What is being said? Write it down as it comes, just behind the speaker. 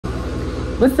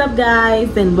What's up,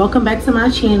 guys, and welcome back to my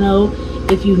channel.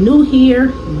 If you're new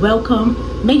here,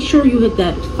 welcome. Make sure you hit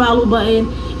that follow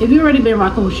button. If you've already been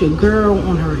rocking with your girl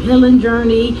on her healing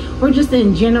journey or just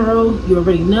in general, you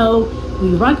already know when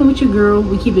you're rocking with your girl,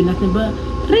 we keep it nothing but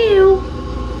real.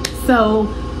 So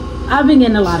I've been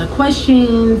getting a lot of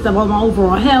questions about my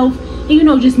overall health,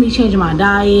 and just me changing my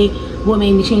diet, what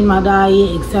made me change my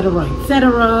diet, etc,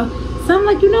 etc. So I'm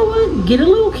like, you know what, get a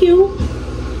little cute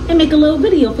and make a little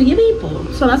video for your people.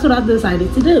 So that's what I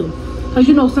decided to do,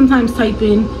 because sometimes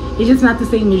typing is just not the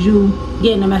same as you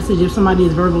getting a message if somebody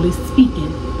is verbally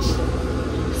speaking.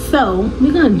 So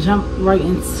we're gonna jump right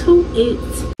into it.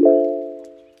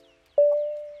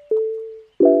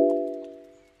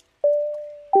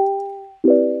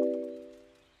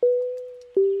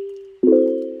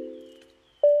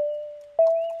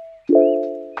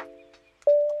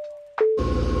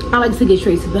 I like to get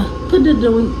straight to the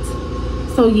joint.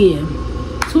 So yeah,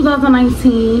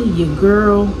 2019, your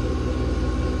girl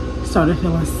started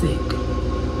feeling sick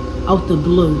out the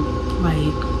blue.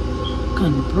 Like,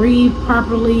 couldn't breathe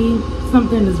properly.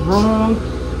 Something is wrong.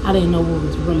 I didn't know what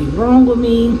was really wrong with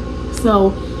me.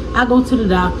 So I go to the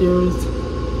doctors.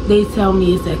 They tell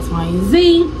me it's X, Y, and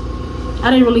Z.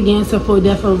 I didn't really get into full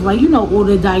depth of all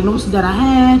the diagnoses that I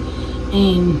had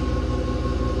and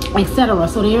etc.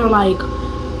 So they were like,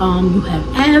 you have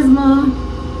asthma.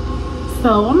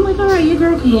 So I'm like, all right, your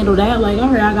girl can handle that. Like, all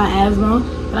right, I got asthma.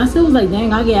 But I still was like,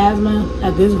 dang, I get asthma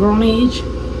at this grown age.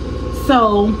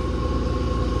 So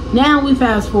now we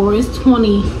fast forward, it's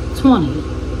 2020.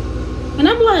 And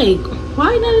I'm like,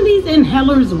 why none of these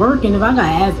inhalers working if I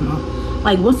got asthma?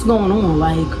 Like, what's going on?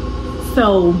 Like,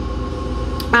 so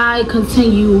I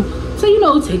continue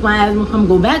to, take my asthma,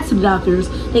 go back to the doctors.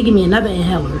 They give me another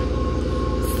inhaler.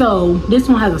 So this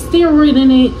one has a steroid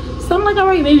in it. So I'm like, all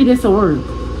right, maybe this will work.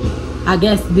 I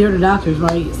guess they're the doctors,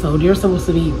 right? So they're supposed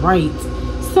to be right.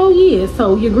 So yeah,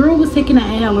 so your girl was taking that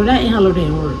inhaler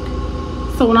didn't work.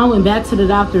 So when I went back to the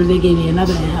doctor, they gave me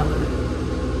another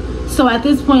inhaler. So at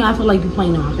this point, I feel like you're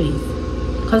playing in my face,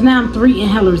 because now I'm 3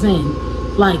 inhalers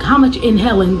in. Like, how much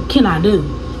inhaling can I do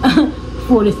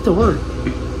for this to work?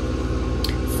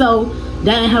 So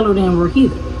that inhaler didn't work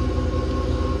either.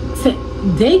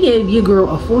 They gave your girl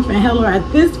a 4th inhaler.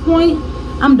 At this point,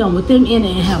 I'm done with them and the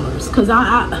inhalers, because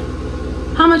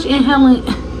how much inhaling?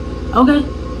 Okay,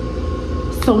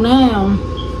 so now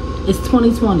it's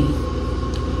 2020,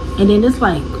 and then it's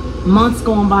like months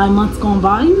going by.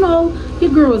 Your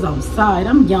girl is outside.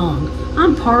 I'm young,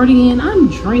 I'm partying, I'm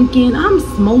drinking, I'm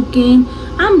smoking,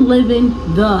 I'm living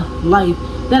the life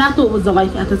that I thought was the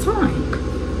life at the time.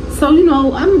 So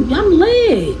I'm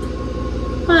lit.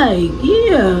 Like,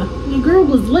 yeah, your girl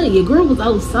was lit, your girl was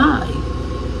outside.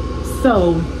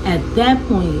 So at that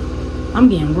point, I'm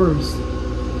getting worse.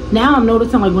 Now I'm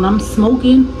noticing, like, when I'm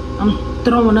smoking, I'm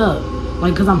throwing up,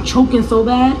 like, because I'm choking so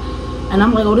bad. And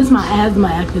I'm like, oh, this is my asthma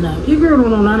acting up. Your girl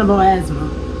don't know nothing about asthma.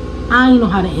 I ain't know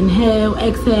how to inhale,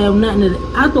 exhale, nothing of that.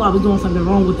 I thought I was doing something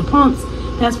wrong with the pumps.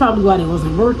 That's probably why they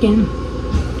wasn't working.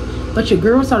 But your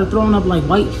girl started throwing up like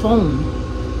white foam.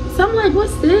 So I'm like,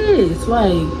 what's this?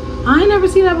 Like, I ain't never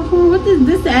seen that before. What is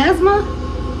this, asthma?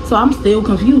 So I'm still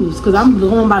confused, because I'm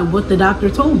going by what the doctor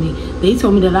told me. They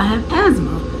told me that I have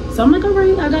asthma. So I'm like, all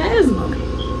right, I got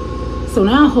asthma. So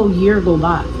now a whole year go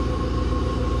by,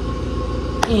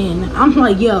 and I'm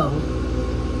like, yo,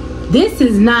 this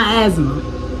is not asthma.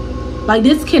 Like,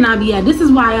 this cannot be. This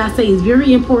is why I say it's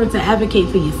very important to advocate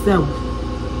for yourself,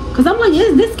 because I'm like,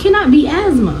 this cannot be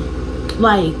asthma.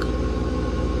 Like,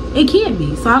 it can't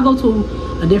be. So I go to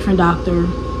a different doctor.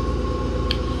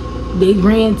 They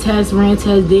ran tests,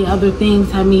 did other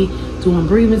things, had me doing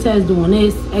breathing tests, doing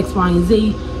this, X, Y, and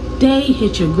Z. They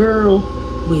hit your girl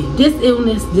with this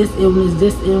illness, this illness,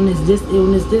 this illness, this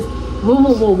illness, this.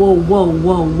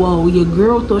 Whoa. Your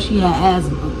girl thought she had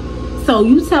asthma. So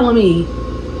you telling me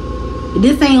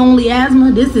this ain't only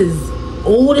asthma? This is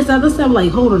all this other stuff? Like,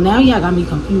 hold on, now y'all got me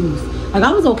confused. Like,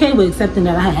 I was okay with accepting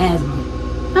that I had asthma.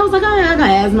 I was like, all right, I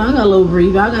got asthma, I got a little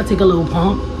breather, I gotta take a little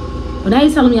pump. But now you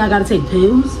telling me I gotta take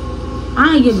pills?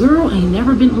 Your girl ain't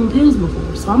never been on pills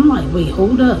before. So I'm like, wait,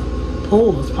 hold up,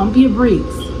 pause, pump your brakes.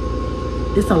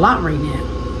 It's a lot right now.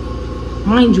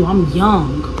 Mind you, I'm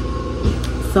young.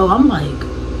 So I'm like,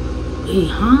 hey,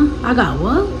 I got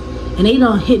what? And they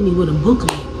done hit me with a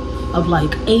booklet of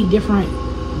like 8 different,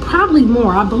 probably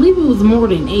more. I believe it was more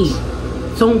than 8.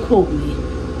 Don't quote me.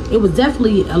 It was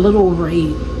definitely a little over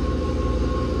 8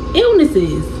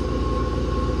 illnesses.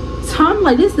 So I'm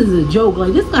like, this is a joke.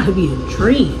 Like, this gotta be a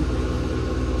dream.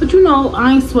 But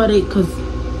I ain't sweat it, because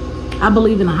I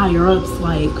believe in the higher ups.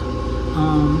 Like,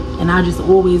 And I just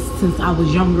always, since I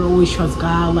was younger, always trust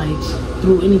God, like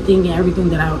through anything and everything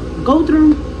that I go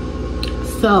through.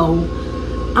 So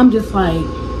I'm just like,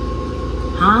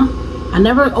 huh? I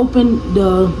never opened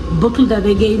the booklet that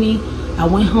they gave me. I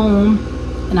went home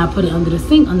and I put it under the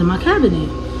sink, under my cabinet,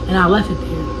 and I left it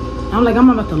there. I'm like, I'm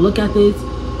about to look at this,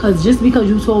 because just because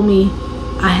you told me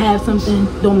I have something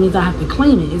don't mean I have to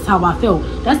claim it. It's how I felt.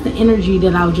 That's the energy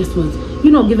that I just was,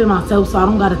 giving myself, so I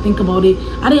don't got to think about it.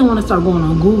 I didn't want to start going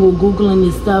on Google, Googling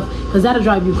this stuff, because that'll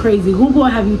drive you crazy. Google will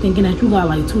have you thinking that you got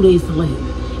like 2 days to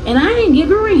live. And I ain't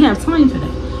have time for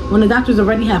that. When the doctors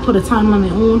already have put a time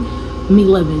limit on me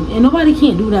living. And nobody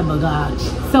can't do that but God.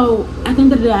 So at the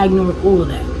end of the day, I ignore all of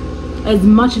that as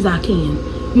much as I can.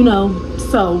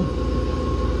 So,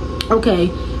 okay,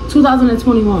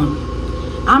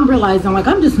 2021. I'm realizing, like,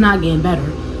 I'm just not getting better.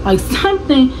 Like,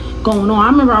 something going on. I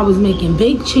remember I was making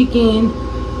baked chicken.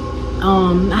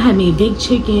 I had made baked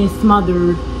chicken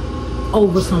smothered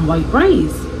over some white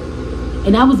rice.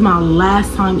 And that was my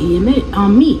last time eating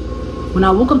meat. When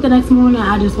I woke up the next morning,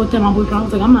 I just looked at my boyfriend. I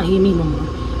was like, I'm not eating meat no more.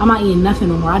 I'm not eating nothing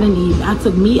no more. I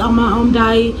took meat on my own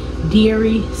diet,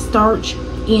 dairy, starch,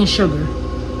 and sugar.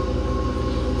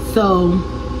 So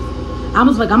I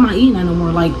was like, I'm not eating that no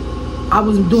more. Like, I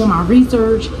was doing my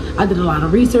research. I did a lot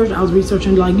of research. I was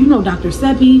researching, like, Dr.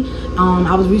 Seppi.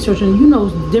 I was researching,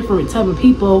 different type of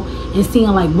people, and seeing,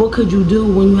 like, what could you do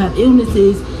when you have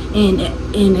illnesses and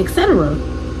etc.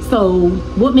 So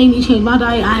what made me change my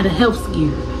diet? I had a health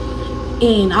scare,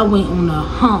 and I went on a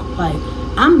hump. Like,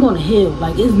 I'm going to heal.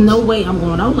 Like, there's no way I'm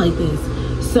going out like this.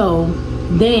 So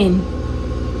then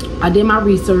I did my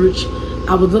research.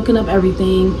 I was looking up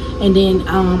everything, and then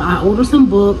I ordered some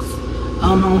books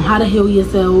on how to heal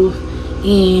yourself.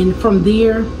 And from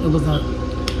there, it was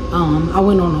I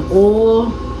went on an all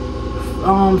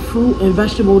fruit and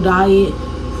vegetable diet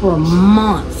for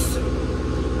months.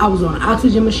 I was on an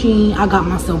oxygen machine. I got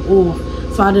myself off.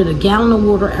 So I did a gallon of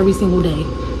water every single day.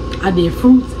 I did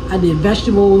fruits, I did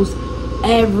vegetables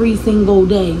every single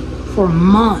day for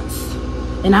months.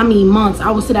 And I mean months. I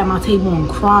would sit at my table and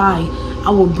cry. I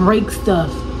would break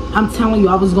stuff. I'm telling you,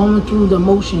 I was going through the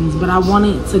motions, but I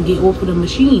wanted to get off of the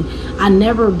machine. I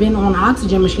never been on an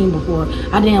oxygen machine before.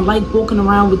 I didn't like walking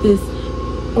around with this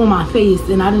on my face,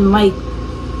 and I didn't like,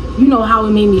 how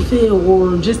it made me feel,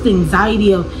 or just the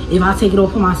anxiety of if I take it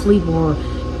off of my sleep, or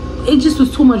it just was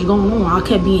too much going on. I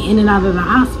kept being in and out of the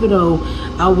hospital.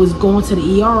 I was going to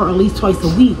the ER at least twice a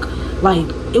week. Like,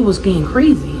 it was getting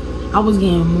crazy. I was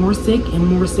getting more sick and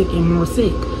more sick and more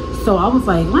sick. So I was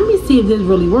like, let me see if this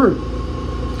really worked.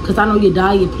 Because I know your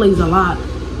diet plays a lot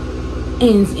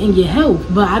in your health.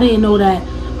 But I didn't know that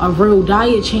a real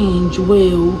diet change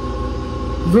will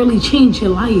really change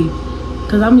your life.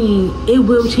 Because, I mean, it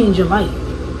will change your life.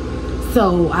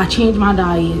 So I changed my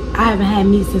diet. I haven't had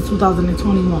meat since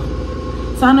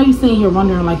 2021. So I know you're sitting here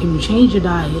wondering, like, if you change your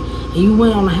diet and you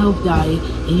went on a health diet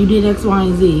and you did X, Y,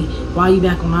 and Z, why are you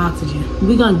back on oxygen?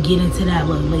 We're going to get into that a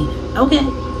little later. Okay?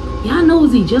 Y'all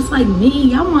nosy just like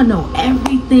me. Y'all want to know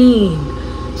everything.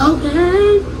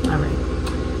 Okay?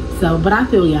 Alright. So, but I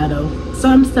feel y'all though.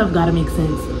 Some stuff got to make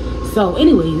sense. So,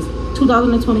 anyways,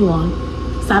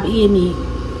 2021, stop eating meat.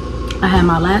 I had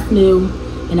my last meal,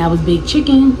 and that was baked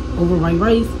chicken over white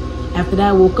rice. After that,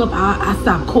 I woke up, I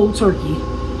stopped cold turkey.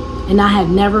 And I have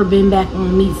never been back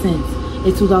on meat since.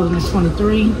 It's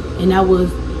 2023, and that was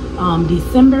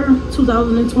December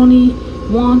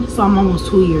 2021. So I'm almost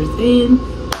 2 years in.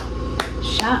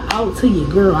 Shout out to you,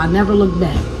 girl. I never looked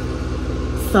back.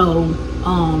 So,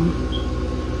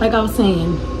 like I was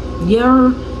saying,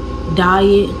 your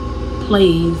diet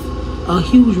plays a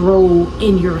huge role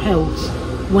in your health.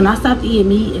 When I stopped eating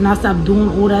meat and I stopped doing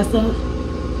all that stuff,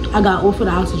 I got off of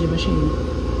the oxygen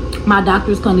machine. My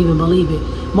doctors couldn't even believe it.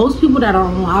 Most people that are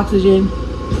on oxygen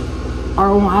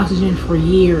are on oxygen for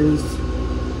years.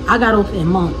 I got off in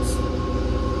months.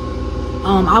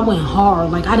 I went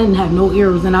hard. Like, I didn't have no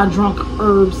herbs, and I drank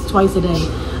herbs twice a day.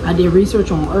 I did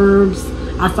research on herbs.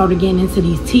 I started getting into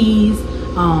these teas,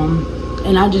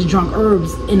 and I just drank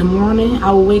herbs. In the morning,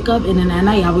 I would wake up, and then at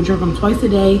night, I would drink them twice a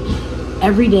day,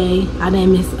 every day. I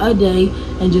didn't miss a day,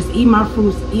 and just eat my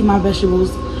fruits, eat my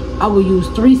vegetables. I would use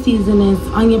 3 seasonings: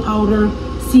 onion powder,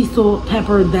 sea salt,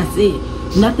 pepper. That's it.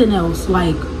 Nothing else.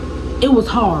 Like, it was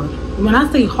hard. When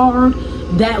I say hard,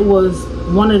 that was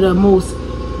one of the most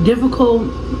difficult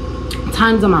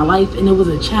times of my life, and it was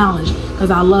a challenge because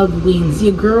I loved wings.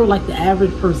 Your girl, like the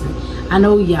average person, I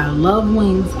know y'all love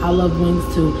wings. I love wings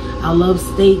too. I love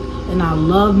steak, and I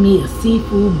love me a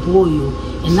seafood boil.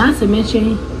 And not to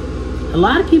mention, a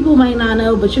lot of people might not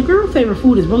know, but your girl's favorite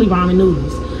food is really ramen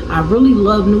noodles. I really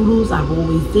love noodles. I've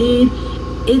always did.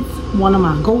 It's one of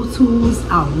my go-tos.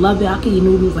 I love it. I can eat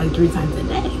noodles like 3 times a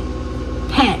day.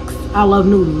 Packs. I love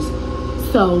noodles.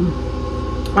 So,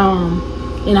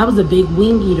 and I was a big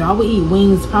wing eater. I would eat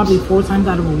wings probably 4 times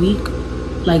out of a week,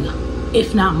 like,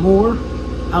 if not more.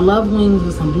 I love wings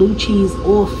with some blue cheese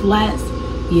or flats.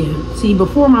 Yeah. See,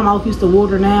 before my mouth used to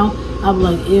water, now I'm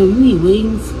like, ew, you eat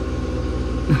wings?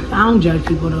 I don't judge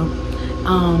people though.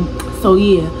 So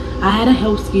yeah, I had a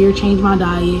health scare, changed my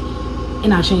diet,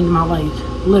 and I changed my life.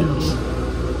 Literally.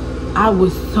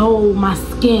 My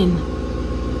skin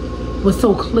was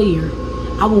so clear.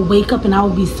 I would wake up and I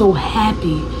would be so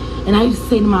happy. And I used to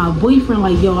say to my boyfriend,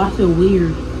 like, yo, I feel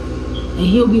weird. And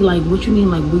he'll be like, what you mean,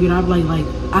 like, weird? I'd be like,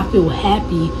 I feel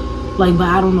happy, like, but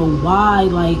I don't know why.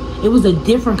 Like, it was a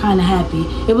different kind of happy.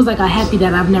 It was like a happy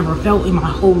that I've never felt in my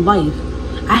whole life.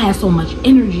 I had so much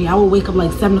energy. I would wake up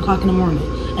like 7 o'clock in the morning.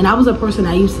 And I was a person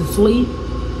that used to sleep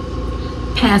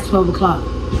past 12 o'clock.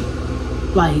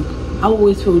 Like, I would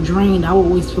always feel drained. I would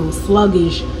always feel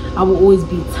sluggish. I would always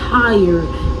be tired.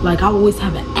 Like, I would always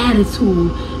have an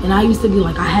attitude. And I used to be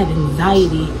like, I have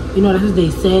anxiety. You know, that's what they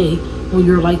say when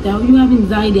you're like that. Oh, you have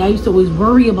anxiety. I used to always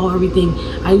worry about everything.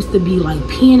 I used to be like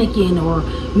panicking or,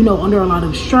 you know, under a lot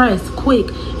of stress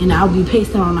quick. And I would be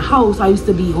pacing around the house. I used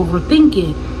to be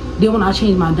overthinking. Then when I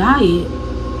changed my diet,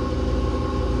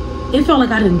 it felt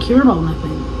like I didn't care about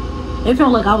nothing. It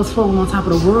felt like I was floating on top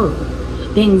of the world.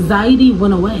 The anxiety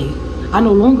went away. I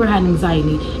no longer had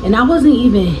anxiety. And I wasn't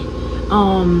even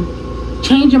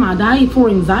changing my diet for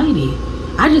anxiety.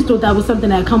 I just thought that was something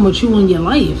that come with you in your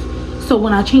life. So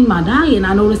when I changed my diet and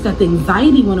I noticed that the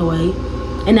anxiety went away,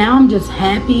 and now I'm just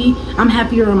happy. I'm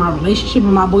happier in my relationship,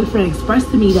 and my boyfriend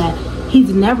expressed to me that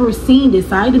he's never seen this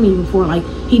side of me before. Like,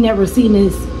 he never seen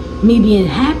me being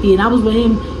happy, and I was with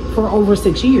him for over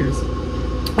 6 years.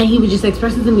 And he was just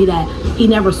expressing to me that he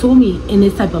never saw me in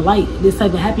this type of light, this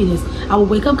type of happiness. I would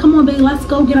wake up, come on, baby, let's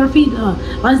go get our feet done.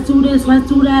 Let's do this, let's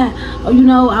do that. You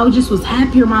know, I was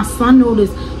happier. My son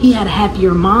noticed he had a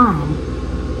happier mom.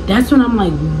 That's when I'm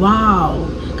like, wow.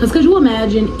 Because could you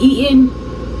imagine eating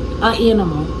an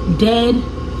animal, dead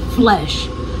flesh?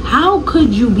 How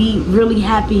could you be really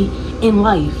happy in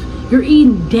life? You're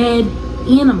eating dead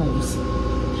animals.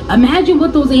 Imagine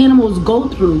what those animals go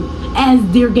through as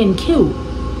they're getting killed.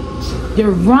 They're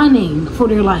running for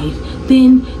their life.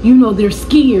 Then, you know, they're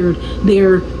scared.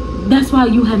 That's why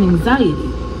you have anxiety.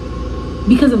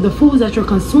 Because of the foods that you're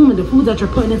consuming, the foods that you're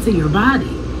putting into your body.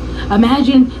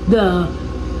 Imagine the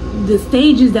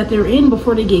stages that they're in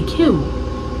before they get killed.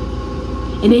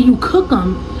 And then you cook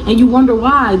them and you wonder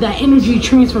why that energy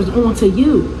transfers onto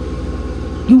you.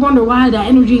 You wonder why that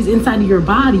energy is inside of your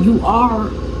body. You are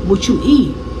what you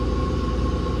eat.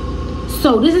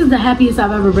 So this is the happiest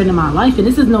I've ever been in my life, and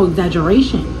this is no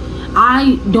exaggeration.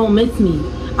 I don't miss me.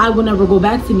 I will never go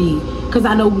back to me, because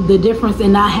I know the difference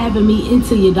in not having me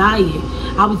into your diet.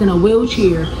 I was in a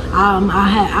wheelchair.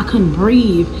 I couldn't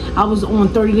breathe. I was on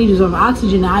 30 liters of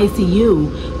oxygen in the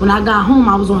ICU. When I got home,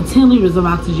 I was on 10 liters of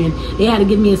oxygen. They had to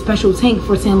give me a special tank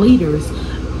for 10 liters.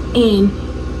 And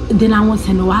then I went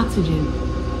to no oxygen.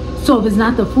 So if it's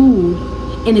not the food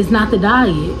and it's not the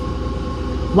diet,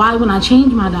 why when I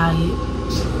changed my diet,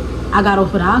 I got off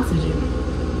of the oxygen?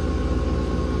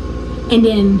 And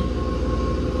then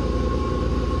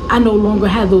I no longer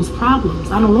had those problems.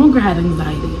 I no longer had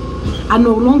anxiety. I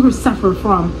no longer suffer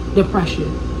from depression.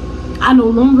 I no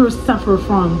longer suffer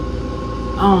from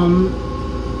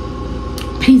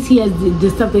PTSD, the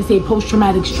stuff they say,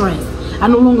 post-traumatic stress. I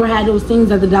no longer had those things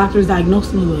that the doctors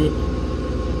diagnosed me with.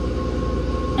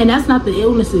 And that's not the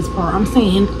illnesses part. I'm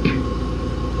saying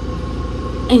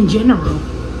in general,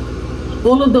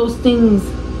 all of those things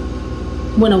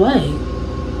went away.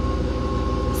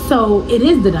 So it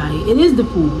is the diet, it is the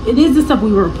food, it is the stuff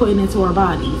we were putting into our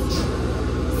bodies.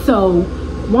 So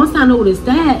once I noticed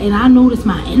that, and I noticed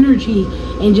my energy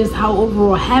and just how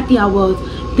overall happy I was,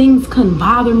 things couldn't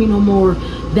bother me no more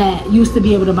that used to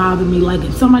be able to bother me. Like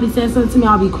if somebody said something to me,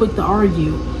 I'll be quick to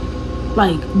argue.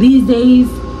 Like these days,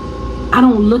 I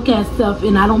don't look at stuff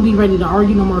and I don't be ready to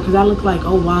argue no more, because I look like,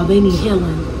 oh wow, they need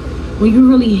healing. When you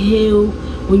really heal,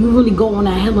 when you really go on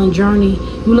that healing journey,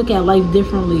 you look at life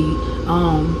differently.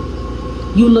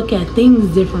 You look at things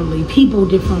differently, people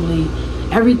differently.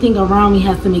 Everything around me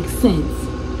has to make sense.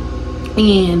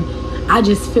 And I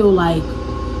just feel like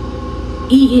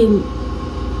eating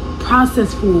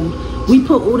processed food, we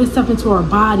put all this stuff into our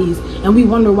bodies and we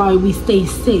wonder why we stay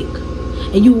sick.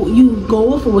 And you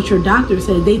go off of what your doctor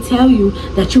said. They tell you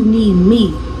that you need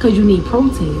meat because you need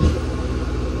protein,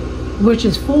 which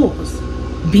is false.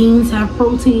 Beans have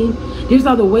protein. There's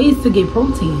other ways to get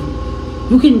protein.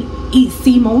 You can eat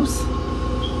sea moss.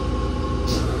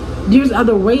 There's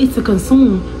other ways to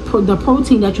consume the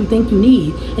protein that you think you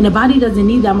need, and the body doesn't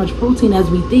need that much protein as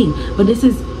we think. But this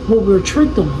is what we're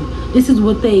tricked on. This is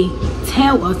what they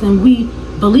tell us, and we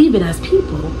believe it as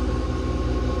people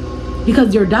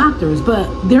because they're doctors, but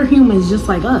they're humans just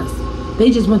like us. They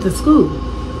just went to school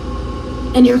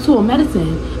and they're taught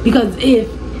medicine. Because if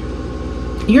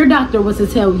your doctor was to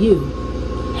tell you,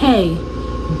 hey,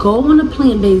 go on a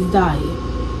plant-based diet,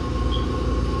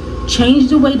 change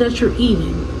the way that you're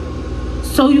eating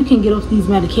so you can get off these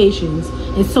medications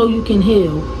and so you can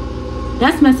heal,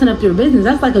 that's messing up their business.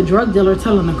 That's like a drug dealer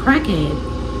telling a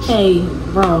crackhead, hey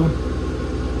bro,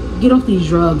 get off these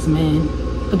drugs, man.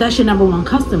 But that's your number one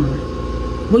customer.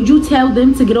 Would you tell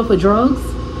them to get off of drugs?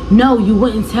 No, you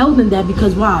wouldn't tell them that,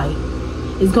 because why?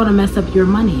 It's gonna mess up your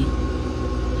money.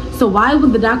 So why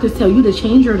would the doctors tell you to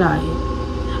change your diet?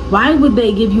 Why would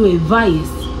they give you advice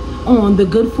on the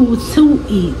good foods to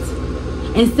eat?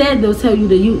 Instead, they'll tell you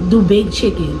to do baked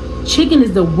chicken. Chicken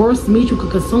is the worst meat you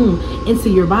could consume into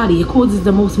your body. It causes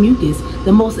the most mucus,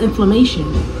 the most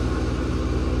inflammation.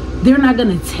 They're not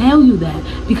going to tell you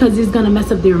that because it's going to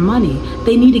mess up their money.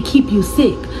 They need to keep you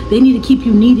sick. They need to keep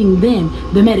you needing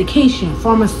them, the medication,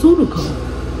 pharmaceutical.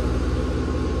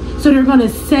 So they're going to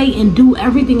say and do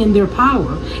everything in their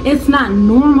power. It's not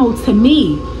normal to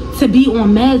me to be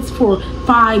on meds for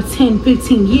 5, 10,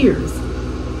 15 years.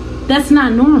 That's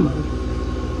not normal.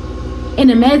 And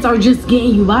the meds are just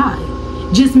getting you by.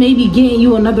 Just maybe getting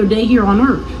you another day here on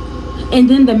earth. And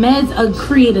then the meds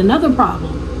create another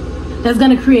problem. That's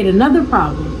going to create another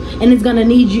problem. And it's going to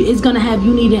need you, it's going to have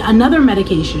you needing another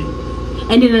medication.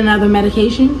 And then another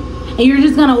medication. And you're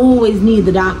just going to always need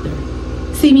the doctor.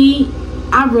 See me,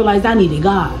 I realized I needed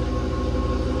God.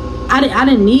 I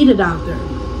didn't need a doctor.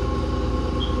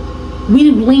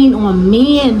 We lean on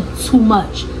man too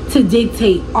much to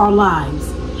dictate our lives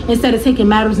instead of taking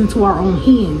matters into our own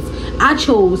hands. I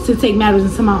chose to take matters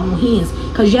into my own hands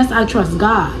because yes, I trust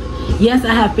God. Yes,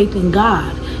 I have faith in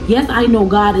God. Yes, I know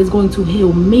God is going to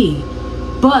heal me.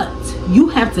 But you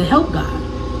have to help God.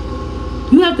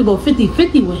 You have to go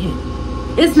 50-50 with him.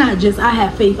 It's not just I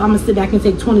have faith, I'm going to sit back and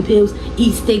take 20 pills,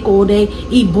 eat steak all day,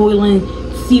 eat boiling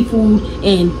seafood,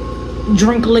 and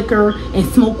drink liquor and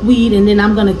smoke weed, and then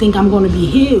I'm going to think I'm going to be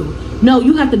healed. No,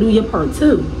 you have to do your part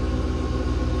too.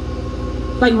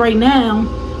 Like right now,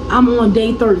 I'm on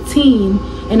day 13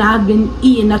 and I've been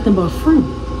eating nothing but fruit.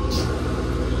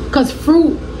 Because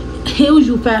fruit heals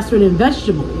you faster than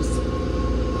vegetables.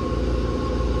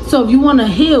 So if you want to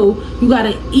heal, you got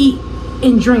to eat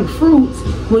and drink fruits,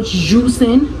 which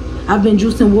juicing. I've been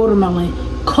juicing watermelon,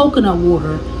 coconut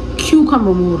water,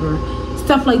 cucumber water.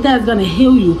 Stuff like that is going to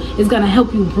heal you. It's going to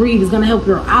help you breathe. It's going to help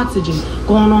your oxygen.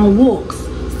 Going on walks.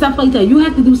 Stuff like that. You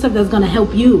have to do stuff that's going to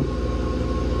help you.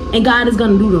 And God is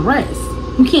going to do the rest.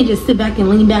 You can't just sit back and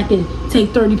lean back and take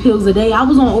 30 pills a day. I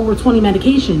was on over 20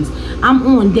 medications. I'm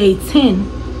on day 10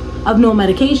 of no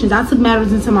medications. I took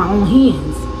matters into my own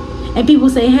hands. And people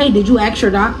say, hey, did you ask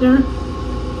your doctor?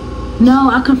 No,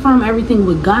 I confirm everything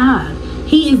with God.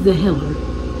 He is the healer.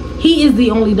 He is the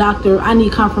only doctor I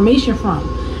need confirmation from.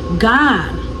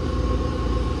 God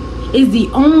is the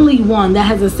only one that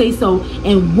has a say-so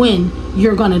in when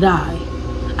you're going to die.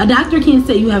 A doctor can't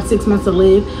say you have 6 months to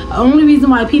live. The only reason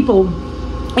why people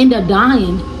end up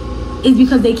dying is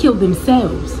because they killed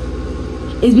themselves.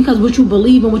 It's because what you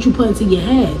believe and what you put into your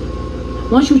head.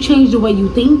 Once you change the way you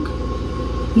think,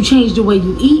 you change the way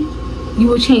you eat, you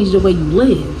will change the way you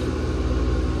live.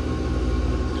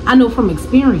 I know from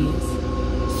experience.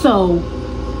 So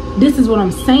this is what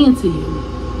I'm saying to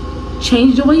you.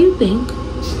 Change the way you think.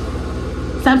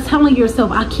 Stop telling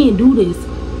yourself, I can't do this.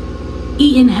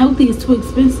 Eating healthy is too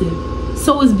expensive.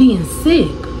 So is being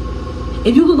sick.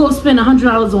 If you could go spend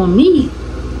 $100 on meat,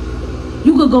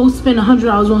 you could go spend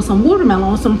 $100 on some watermelon,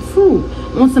 on some fruit,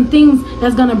 on some things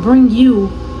that's going to bring you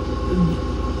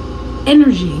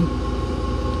energy.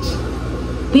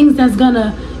 Things that's going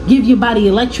to give your body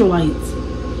electrolytes.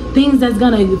 Things that's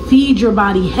going to feed your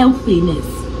body healthiness.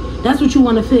 That's what you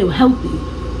want to feel, healthy.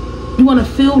 You want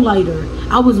to feel lighter.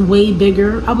 I was way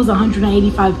bigger. I was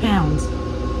 185 pounds.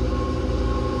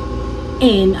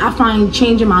 And I find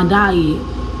changing my diet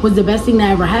was the best thing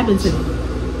that ever happened to me.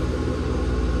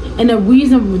 And the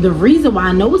reason why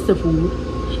I know it's the food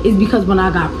is because when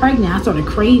I got pregnant, I started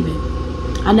craving.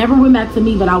 I never went back to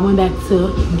meat, but I went back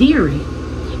to dairy.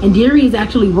 And dairy is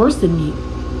actually worse than meat.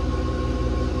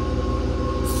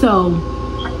 So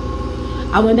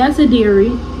I went back to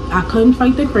dairy. I couldn't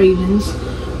fight the cravings,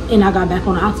 and I got back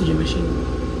on the oxygen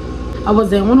machine. I was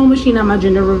then on a machine at my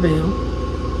gender reveal.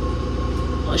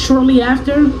 Shortly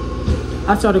after,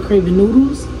 I started craving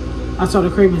noodles. I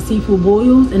started craving seafood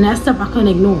boils, and that stuff I couldn't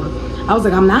ignore. I was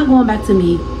like, I'm not going back to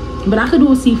meat, but I could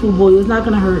do a seafood boil. It's not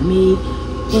gonna hurt me,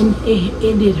 and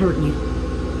it did hurt me.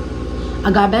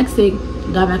 I got back sick,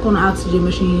 got back on the oxygen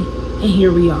machine, and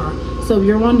here we are. So if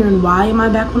you're wondering why am I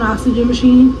back on the oxygen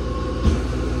machine,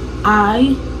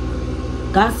 I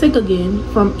got sick again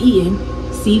from eating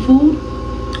seafood.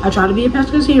 I try to be a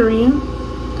pescatarian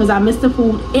because I miss the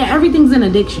food. Everything's an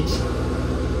addiction.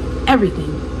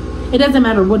 Everything. It doesn't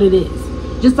matter what it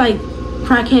is. Just like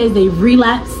crackheads, they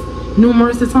relapse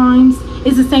numerous of times.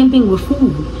 It's the same thing with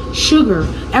food. Sugar,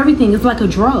 everything is like a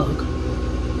drug.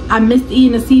 I missed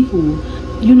eating the seafood.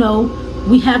 You know,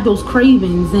 we have those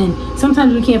cravings, and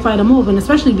sometimes we can't fight them off, and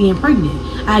especially being pregnant.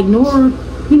 I ignored,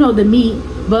 you know, the meat,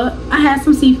 but I had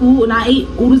some seafood, and I ate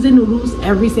oodles and noodles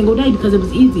every single day because it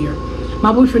was easier.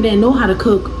 My boyfriend didn't know how to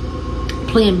cook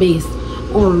plant-based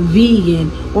or vegan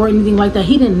or anything like that.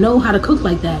 He didn't know how to cook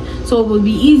like that. So it would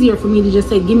be easier for me to just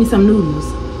say, give me some noodles.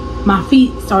 My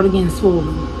feet started getting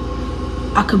swollen.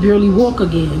 I could barely walk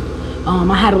again.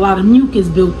 I had a lot of mucus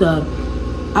built up.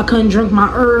 I couldn't drink my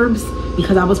herbs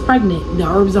because I was pregnant. The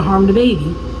herbs will harm the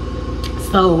baby.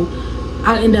 So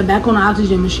I ended up back on the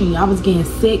oxygen machine. I was getting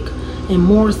sick and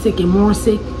more sick and more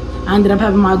sick. I ended up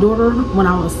having my daughter when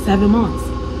I was 7 months.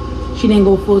 She didn't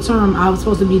go full term. I was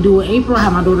supposed to be due in April. I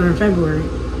had my daughter in February.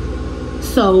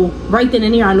 So right then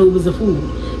and there, I knew it was the food.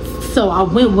 So I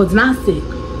was not sick.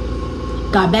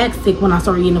 Got back sick when I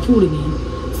started eating the food again.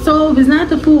 So if it's not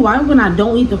the food, why when I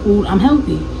don't eat the food, I'm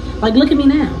healthy? Like, look at me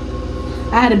now.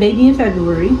 I had a baby in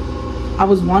February. I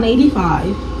was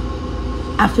 185.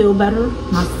 I feel better.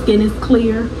 My skin is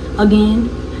clear again.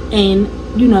 And,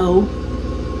 you know,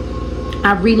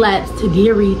 I relapsed to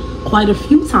dairy quite a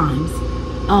few times.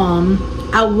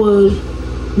 I would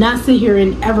not sit here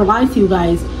and ever lie to you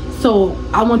guys. So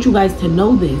I want you guys to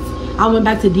know this. I went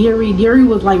back to dairy. Dairy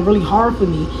was like really hard for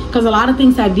me because a lot of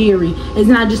things have dairy. It's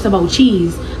not just about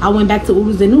cheese. I went back to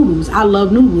oodles and noodles. I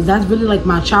love noodles. That's really like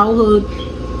my childhood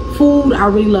food. I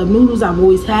really love noodles. I've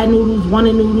always had noodles,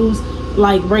 wanted noodles.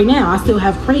 Like right now, I still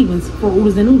have cravings for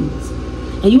oodles and noodles.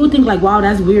 And you would think like, wow,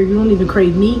 that's weird. You don't even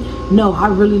crave meat. No, I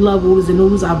really love oodles and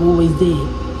noodles. I've always did.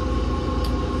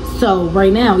 So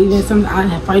right now, even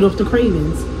I fight off the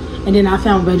cravings. And then I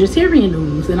found vegetarian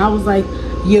noodles, and I was like,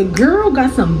 your girl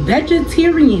got some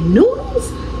vegetarian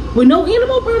noodles with no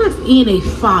animal products, and they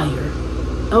fire.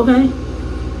 Okay,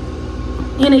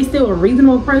 and they still a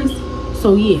reasonable price.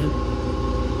 So yeah,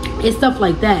 it's stuff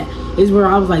like that is where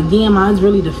I was like, damn, mine's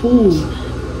really the food.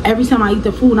 Every time I eat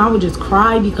the food, I would just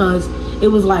cry because it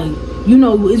was like, you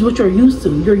know, it's what you're used to.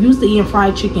 You're used to eating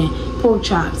fried chicken, pork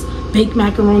chops, baked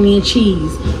macaroni and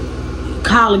cheese,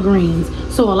 collard greens.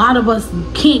 So a lot of us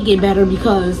can't get better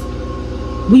because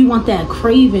we want that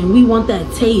craving. We want that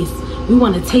taste. We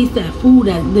want to taste that food,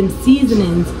 them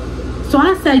seasonings. So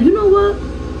I said, you know what?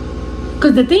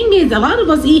 Because the thing is, a lot of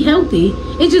us eat healthy.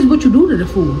 It's just what you do to the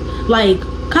food. Like,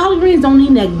 collard greens don't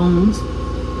need neck bones.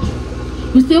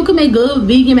 You still can make good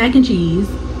vegan mac and cheese.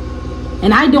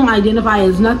 And I don't identify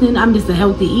as nothing. I'm just a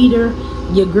healthy eater.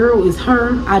 Your girl is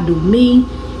her. I do me.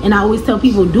 And I always tell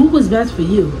people, do what's best for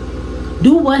you.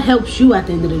 Do what helps you at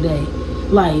the end of the day.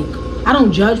 Like, I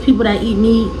don't judge people that eat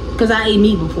meat because I ate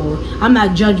meat before. I'm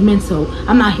not judgmental.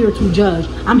 I'm not here to judge.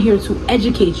 I'm here to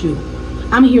educate you.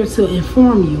 I'm here to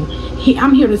inform you.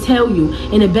 I'm here to tell you.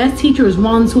 And the best teacher is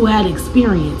ones who had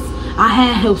experience. I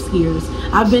had health scares.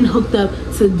 I've been hooked up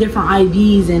to different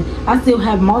IVs, and I still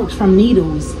have marks from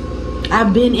needles.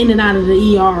 I've been in and out of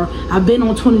the ER. I've been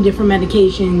on 20 different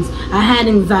medications. I had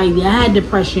anxiety. I had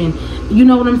depression. You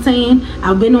know what I'm saying?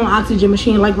 I've been on oxygen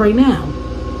machine like right now.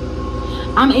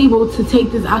 I'm able to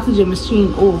take this oxygen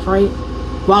machine off, right?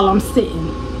 While I'm sitting.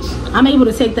 I'm able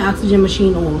to take the oxygen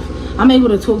machine off. I'm able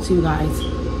to talk to you guys.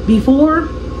 Before,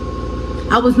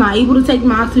 I was not able to take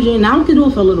my oxygen. Now I can do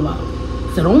it for a little while.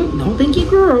 So don't think you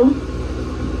girl.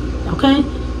 Okay?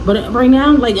 But right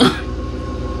now, like,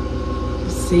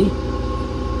 see?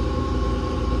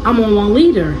 I'm on 1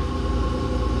 liter.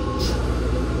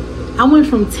 I went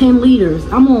from 10 liters.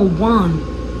 I'm on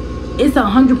 1. It's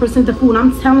 100% the food.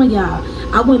 I'm telling y'all,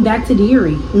 I went back to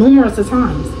dairy numerous of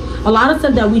times. A lot of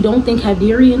stuff that we don't think have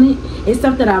dairy in it is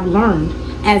stuff that I've learned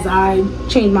as I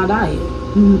changed my diet.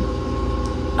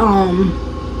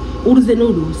 Oodles and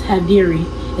noodles have dairy.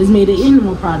 It's made of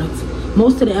animal products.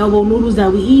 Most of the elbow noodles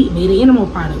that we eat made of animal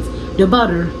products. The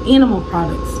butter, animal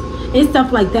products. It's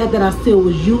stuff like that that I still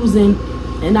was using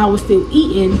and I was still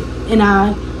eating, and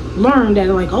I learned that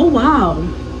like, oh wow,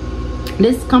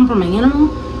 this come from an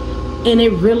animal, and it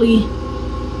really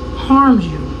harms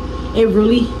you. It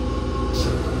really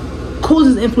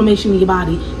causes inflammation in your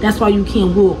body. That's why you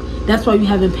can't walk. That's why you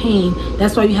having pain.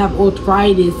 That's why you have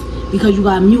arthritis, because you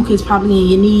got mucus probably in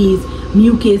your knees,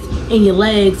 mucus in your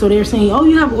legs. So they're saying, oh,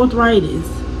 you have arthritis.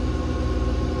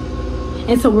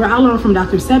 And so where I learned from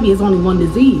Dr. Sebi is only one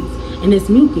disease, and it's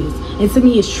mucus. And to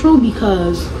me, it's true,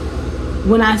 because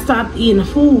when I stopped eating the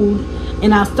food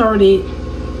and I started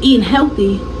eating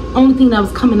healthy, only thing that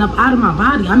was coming up out of my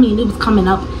body, I mean, it was coming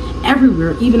up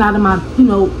everywhere, even out of my, you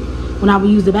know, when I would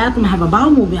use the bathroom and have a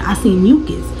bowel movement, I seen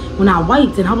mucus when I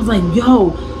wiped, and I was like, yo,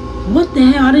 what the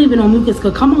hell? I didn't even know mucus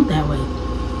could come out that way.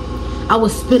 I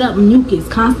would spit up mucus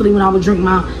constantly when I would drink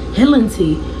my healing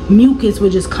tea. Mucus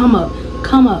would just come up.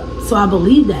 So I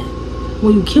believe that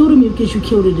when you kill the mucus, you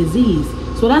kill the disease.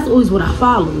 So that's always what I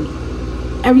followed.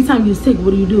 Every time you're sick,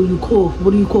 what do? You cough.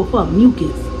 What do you cough up?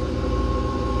 Mucus.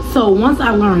 So once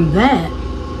I learned that,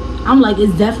 I'm like,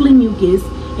 it's definitely mucus,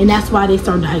 and that's why they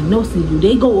start diagnosing you.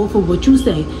 They go off of what you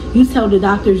say. You tell the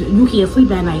doctors you can't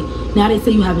sleep at night. Now they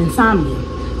say you have insomnia.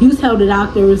 You tell the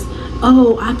doctors,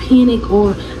 oh, I panic,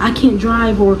 or I can't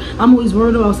drive, or I'm always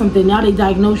worried about something. Now they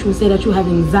diagnose you and say that you have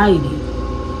anxiety.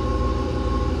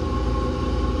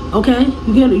 Okay,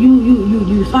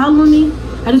 you following me?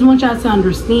 I just want y'all to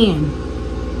understand.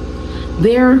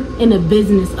 They're in the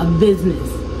business of business.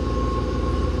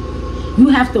 You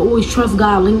have to always trust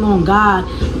God, lean on God,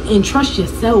 and trust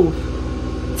yourself.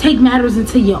 Take matters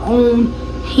into your own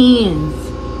hands.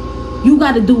 You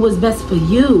got to do what's best for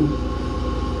you.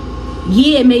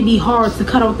 Yeah, it may be hard to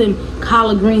cut out them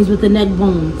collard greens with the neck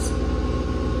bones,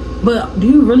 but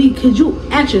could you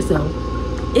ask yourself,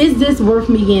 is this worth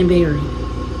me getting buried?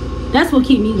 That's what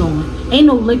keep me going. Ain't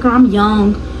no liquor. I'm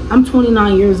young. I'm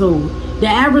 29 years old. The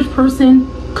average person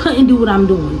couldn't do what I'm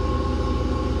doing.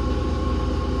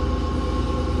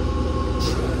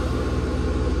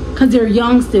 Because they're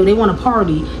young still. They want to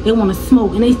party. They want to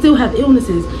smoke. And they still have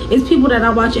illnesses. It's people that I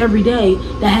watch every day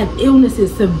that have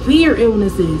illnesses, severe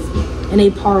illnesses. And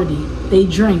they party. They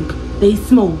drink. They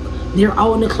smoke. They're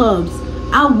out in the clubs.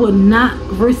 I would not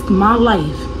risk my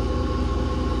life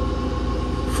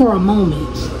for a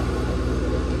moment.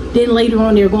 Then later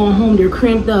on, they're going home, they're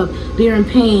cramped up, they're in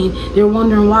pain, they're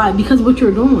wondering why. Because what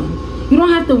you're doing. You don't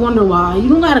have to wonder why. You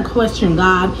don't got to question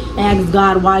God, ask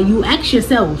God why. You ask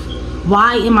yourself,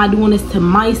 why am I doing this to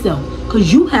myself?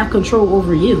 Because you have control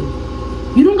over you.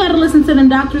 You don't got to listen to them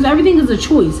doctors. Everything is a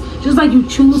choice. Just like you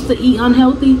choose to eat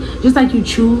unhealthy, just like you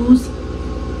choose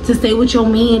to stay with your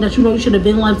man that you know you should have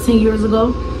been left 10 years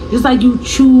ago, just like you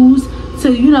choose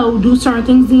to, you know, do certain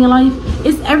things in your life.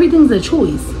 Everything's a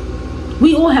choice.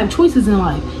 We all have choices in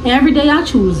life. And every day I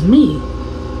choose me.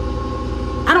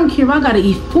 I don't care if I gotta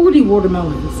eat 40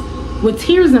 watermelons with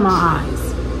tears in my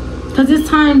eyes. Because there's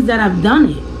times that I've done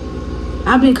it.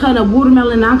 I've been cutting up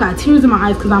watermelon and I got tears in my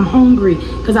eyes because I'm hungry,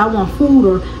 because I want food,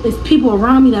 or it's people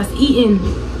around me that's eating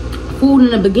food in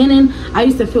the beginning. I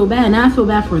used to feel bad. Now I feel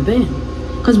bad for them.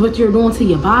 Because what you're doing to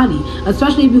your body,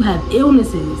 especially if you have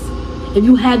illnesses, if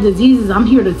you have diseases, I'm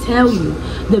here to tell you,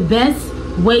 the best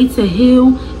way to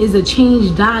heal is a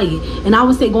changed diet. And I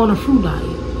would say go on a fruit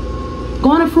diet.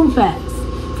 Go on a fruit fast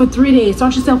for 3 days.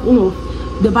 Start yourself off.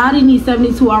 The body needs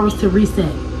 72 hours to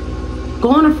reset.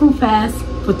 Go on a fruit fast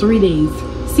for 3 days.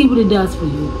 See what it does for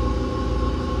you.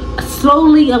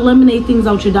 Slowly eliminate things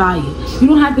out your diet. You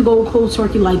don't have to go cold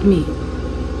turkey like me.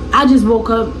 I just woke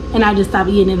up and I just stopped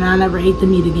eating it, and I never ate the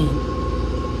meat again.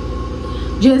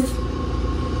 Just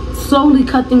slowly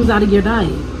cut things out of your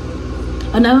diet.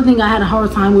 Another thing I had a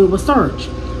hard time with was starch.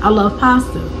 I love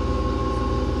pasta.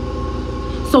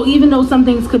 So even though some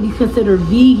things could be considered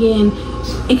vegan,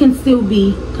 it can still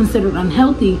be considered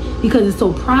unhealthy because it's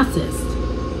so processed.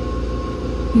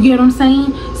 You get what I'm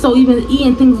saying? So even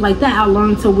eating things like that, I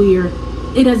learned to where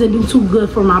it doesn't do too good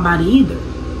for my body either.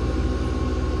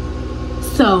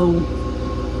 So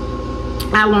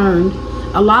I learned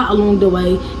a lot along the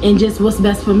way, and just what's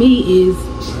best for me is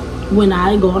when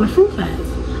I go on a fruit fast.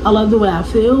 I love the way I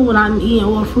feel when I'm eating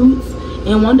all fruits.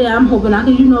 And one day I'm hoping I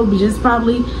can, you know, just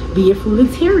probably be a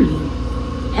fruitarian.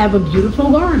 Have a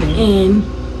beautiful garden. And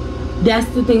that's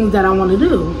the things that I want to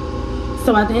do.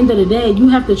 So at the end of the day, you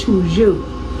have to choose you.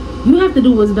 You have to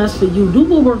do what's best for you. Do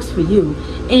what works for you.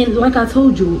 And like I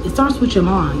told you, it starts with your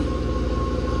mind.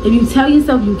 If you tell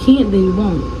yourself you can't, then you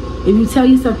won't. If you tell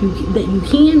yourself that you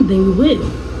can, then you will.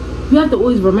 You have to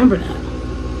always remember that.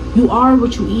 You are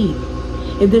what you eat.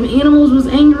 If them animals was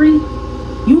angry,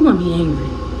 you gonna be angry.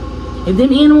 If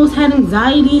them animals had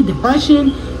anxiety,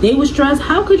 depression, they were stressed,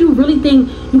 how could you really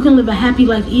think you can live a happy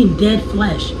life eating dead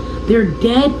flesh? They're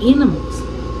dead animals.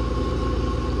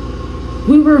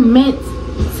 We were meant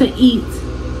to eat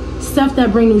stuff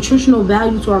that bring nutritional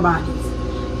value to our bodies.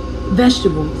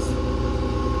 Vegetables,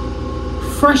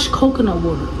 fresh coconut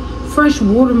water, fresh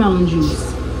watermelon juice,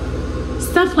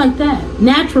 stuff like that.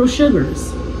 Natural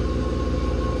sugars,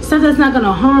 stuff that's not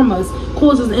gonna harm us,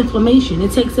 causes inflammation.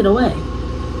 It takes it away.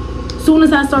 Soon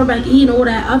as I start back eating all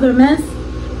that other mess,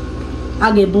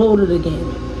 I get bloated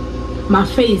again. My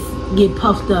face get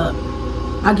puffed up.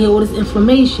 I get all this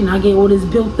inflammation. I get all this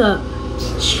built up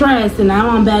stress, and now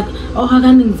I'm back. Oh, I got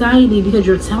anxiety, because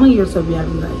you're telling yourself you have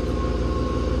anxiety.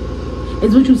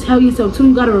 It's what you tell yourself too.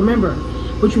 You gotta remember,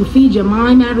 what you feed your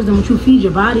mind matters, and what you feed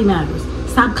your body matters.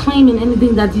 Stop claiming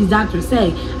anything that these doctors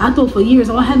say. I thought for years,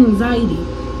 oh, I had anxiety.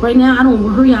 Right now, I don't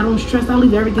worry, I don't stress, I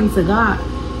leave everything to God.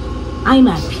 I'm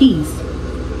at peace.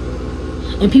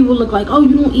 And people look like, oh,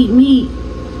 you don't eat meat.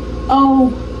 Oh,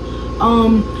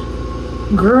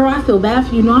 girl, I feel bad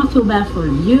for you. No, I feel bad for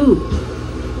you.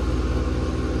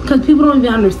 Because people don't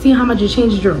even understand how much it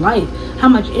changes your life, how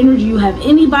much energy you have.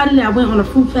 Anybody that went on a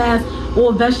fruit fast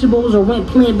or vegetables or went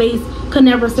plant-based could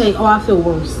never say, oh, I feel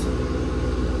worse.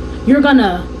 You're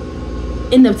gonna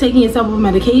end up taking yourself with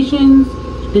medications.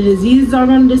 The diseases are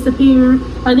gonna disappear.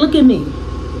 Like, look at me.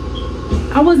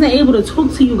 I wasn't able to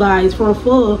talk to you guys for a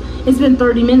full, it's been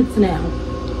 30 minutes now,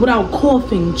 without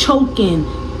coughing, choking.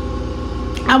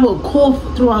 I will cough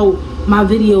throughout my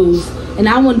videos, and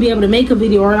I wouldn't be able to make a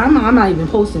video, or I'm not even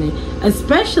posting it.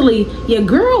 Especially, your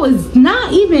girl is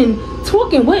not even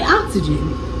talking with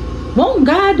oxygen. Won't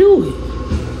God do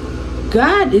it?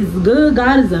 God is good.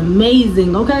 God is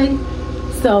amazing, okay?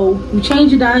 So, you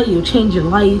change your diet, you'll change your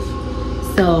life.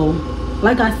 So,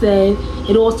 like I said,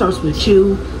 it all starts with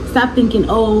you. Stop thinking,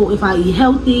 oh, if I eat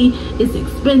healthy, it's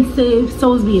expensive.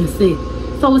 So is being sick.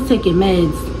 So is taking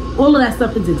meds. All of that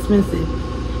stuff is expensive.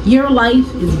 Your life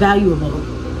is valuable.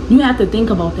 You have to think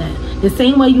about that. The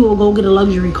same way you will go get a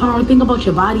luxury car, think about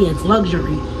your body as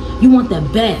luxury. You want the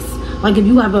best. Like if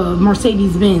you have a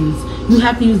Mercedes-Benz, you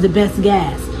have to use the best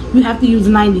gas. You have to use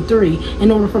 93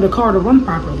 in order for the car to run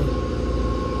properly.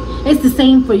 It's the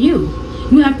same for you.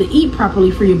 You have to eat properly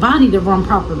for your body to run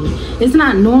properly. It's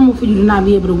not normal for you to not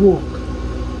be able to walk,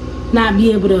 not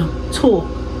be able to talk,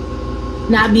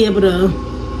 not be able to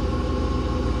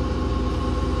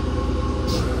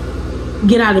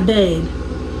get out of bed,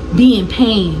 be in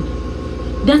pain.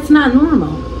 That's not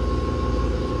normal.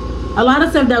 A lot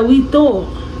of stuff that we thought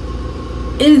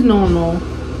is normal,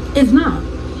 it's not.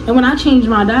 And when I changed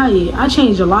my diet, I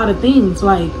changed a lot of things.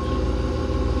 Like,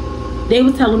 they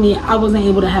was telling me I wasn't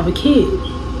able to have a kid.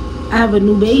 I have a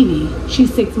new baby.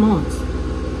 She's 6 months.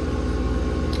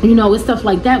 You know, it's stuff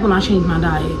like that when I changed my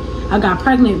diet. I got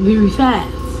pregnant very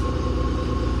fast.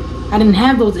 I didn't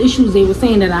have those issues they were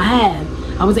saying that I had.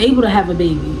 I was able to have a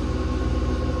baby.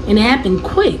 And it happened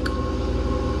quick.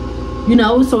 You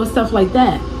know, so it's stuff like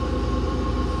that.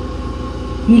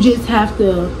 You just have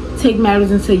to take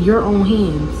matters into your own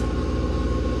hands.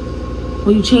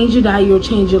 When you change your diet, you'll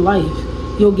change your life.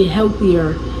 You'll get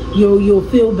healthier. You'll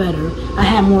feel better. I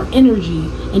had more energy.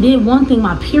 And then one thing,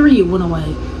 my period went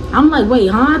away. I'm like, wait,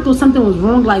 huh? I thought something was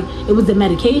wrong, like it was the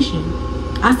medication.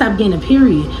 I stopped getting a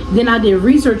period. Then I did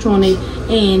research on it,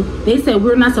 and they said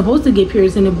we're not supposed to get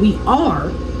periods, and if we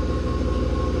are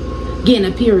getting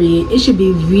a period, it should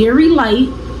be very light.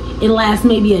 It lasts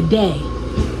maybe a day.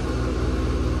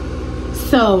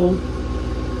 So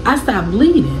I stopped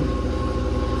bleeding.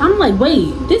 I'm like,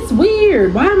 wait, this is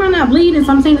weird. Why am I not bleeding?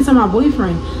 So I'm saying this to my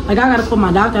boyfriend. Like, I gotta call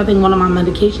my doctor. I think one of my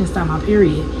medications stopped my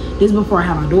period. This is before I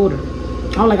had my daughter.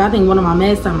 I'm like, I think one of my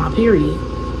meds stopped my period.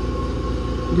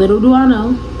 Little do I know.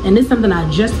 And this is something I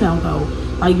just found out.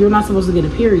 Like, you're not supposed to get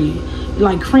a period.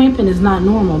 Like, cramping is not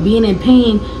normal. Being in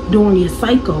pain during your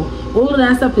cycle, all of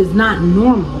that stuff is not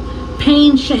normal.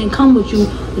 Pain shouldn't come with you.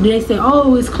 They say,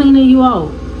 oh, it's cleaning you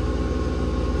out.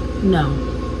 No.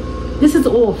 This is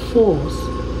all false.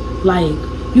 Like,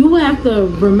 you have to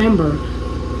remember,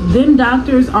 them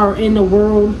doctors are in the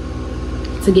world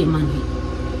to get money.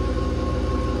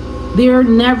 They're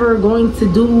never going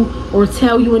to do or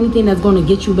tell you anything that's going to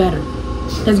get you better,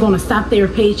 that's going to stop their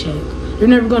paycheck. They're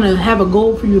never going to have a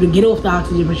goal for you to get off the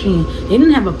oxygen machine. They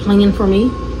didn't have a plan for me.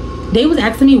 They was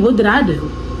asking me, what did I do?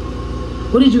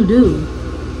 What did you do?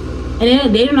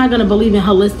 And they're not going to believe in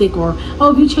holistic or,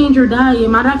 oh, if you change your diet.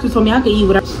 My doctor told me I could eat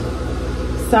whatever.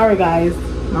 Sorry, guys.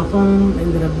 My phone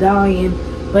ended up dying.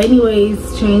 But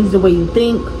anyways, change the way you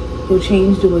think. You'll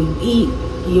change the way you eat.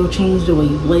 And you'll change the way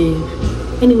you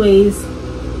live. Anyways,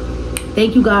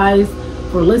 thank you guys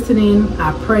for listening.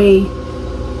 I pray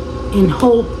and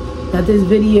hope that this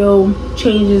video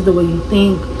changes the way you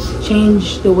think,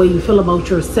 change the way you feel about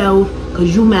yourself,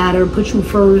 because you matter. Put you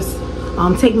first.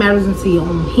 Take matters into your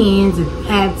own hands if you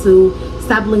have to.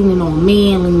 Stop leaning on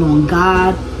man, leaning on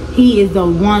God. He is the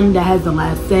one that has the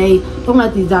last say. Don't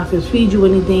let these doctors feed you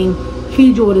anything.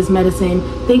 feed you with this medicine.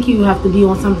 Think you have to be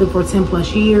on something for 10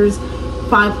 plus years,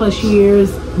 5 plus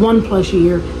years, 1 plus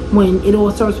year, when it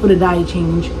all starts with a diet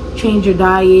change. Change your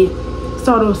diet,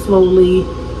 start off slowly,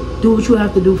 do what you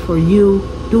have to do for you,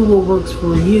 do what works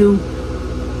for you,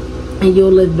 and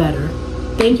you'll live better.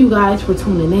 Thank you guys for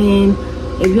tuning in.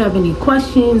 If you have any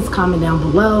questions, comment down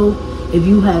below. If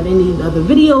you have any other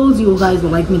videos you guys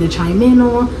would like me to chime in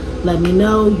on, let me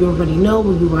know. You already know,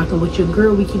 when you're rocking with your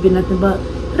girl, we keep it nothing but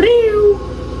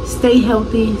real. Stay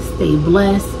healthy, stay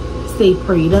blessed, stay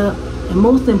prayed up, and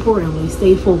most importantly,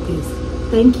 stay focused.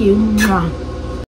 Thank you. Mwah.